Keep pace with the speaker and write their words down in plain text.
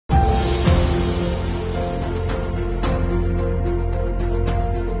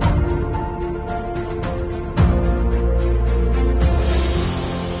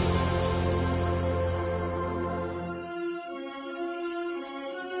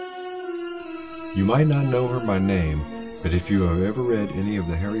You might not know her by name, but if you have ever read any of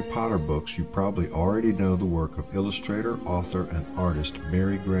the Harry Potter books, you probably already know the work of illustrator, author, and artist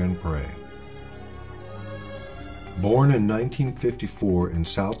Mary GrandPre. Born in 1954 in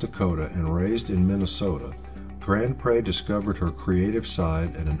South Dakota and raised in Minnesota, GrandPre discovered her creative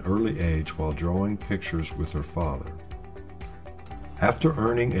side at an early age while drawing pictures with her father. After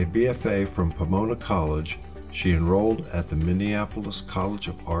earning a BFA from Pomona College, she enrolled at the Minneapolis College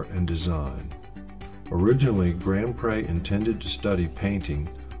of Art and Design. Originally, GrandPre intended to study painting,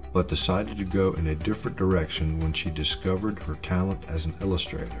 but decided to go in a different direction when she discovered her talent as an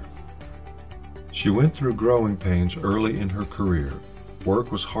illustrator. She went through growing pains early in her career.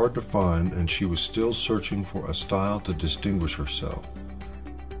 Work was hard to find, and she was still searching for a style to distinguish herself.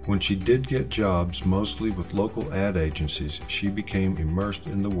 When she did get jobs, mostly with local ad agencies, she became immersed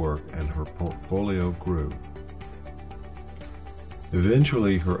in the work and her portfolio grew.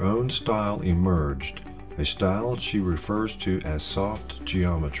 Eventually, her own style emerged, a style she refers to as soft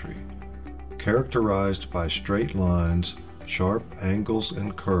geometry. Characterized by straight lines, sharp angles,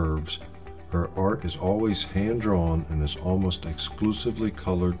 and curves, her art is always hand-drawn and is almost exclusively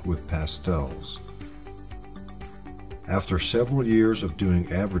colored with pastels. After several years of doing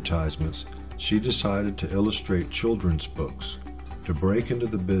advertisements, she decided to illustrate children's books. To break into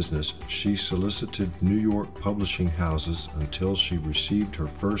the business, she solicited New York publishing houses until she received her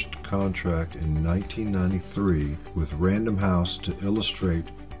first contract in 1993 with Random House to illustrate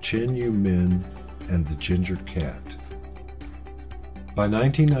Chen Yu Min and the Ginger Cat. By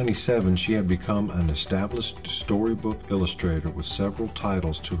 1997, she had become an established storybook illustrator with several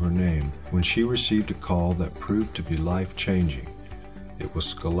titles to her name when she received a call that proved to be life-changing. It was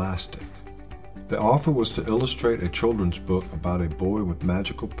Scholastic. The offer was to illustrate a children's book about a boy with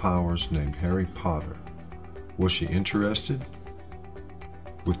magical powers named Harry Potter. Was she interested?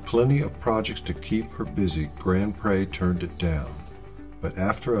 With plenty of projects to keep her busy, GrandPre turned it down, but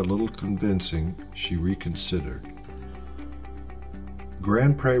after a little convincing, she reconsidered.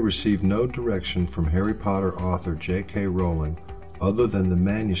 GrandPre received no direction from Harry Potter author J.K. Rowling other than the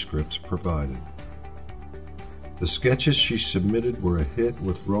manuscripts provided. The sketches she submitted were a hit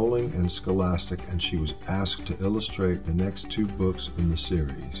with Rowling and Scholastic, and she was asked to illustrate the next 2 books in the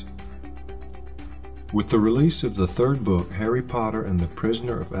series. With the release of the 3rd book, Harry Potter and the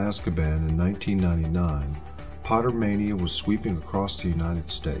Prisoner of Azkaban in 1999, Pottermania was sweeping across the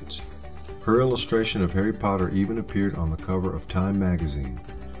United States. Her illustration of Harry Potter even appeared on the cover of Time magazine.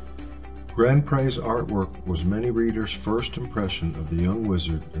 GrandPre's artwork was many readers' first impression of the young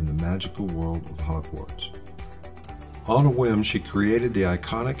wizard in the magical world of Hogwarts. On a whim, she created the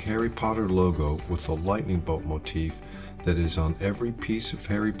iconic Harry Potter logo with the lightning bolt motif that is on every piece of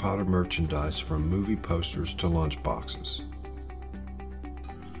Harry Potter merchandise from movie posters to lunchboxes.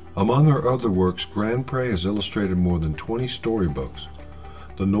 Among her other works, GrandPre has illustrated more than 20 storybooks.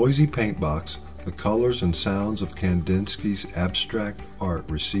 The Noisy Paint Box, The Colors and Sounds of Kandinsky's Abstract Art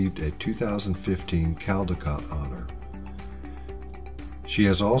received a 2015 Caldecott honor. She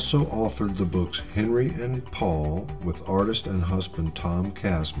has also authored the books Henry and Paul with artist and husband Tom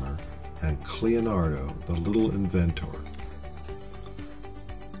Casmer and Cleonardo, the Little Inventor.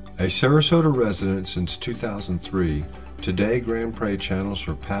 A Sarasota resident since 2003, today GrandPre channels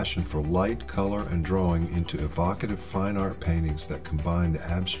her passion for light, color, and drawing into evocative fine art paintings that combine the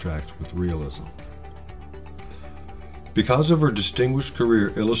abstract with realism. Because of her distinguished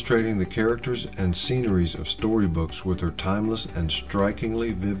career illustrating the characters and sceneries of storybooks with her timeless and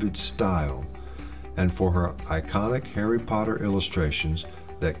strikingly vivid style, and for her iconic Harry Potter illustrations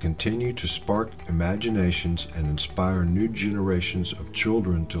that continue to spark imaginations and inspire new generations of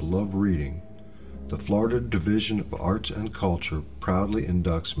children to love reading, the Florida Division of Arts and Culture proudly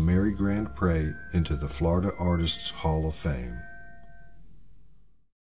inducts Mary GrandPre into the Florida Artists Hall of Fame.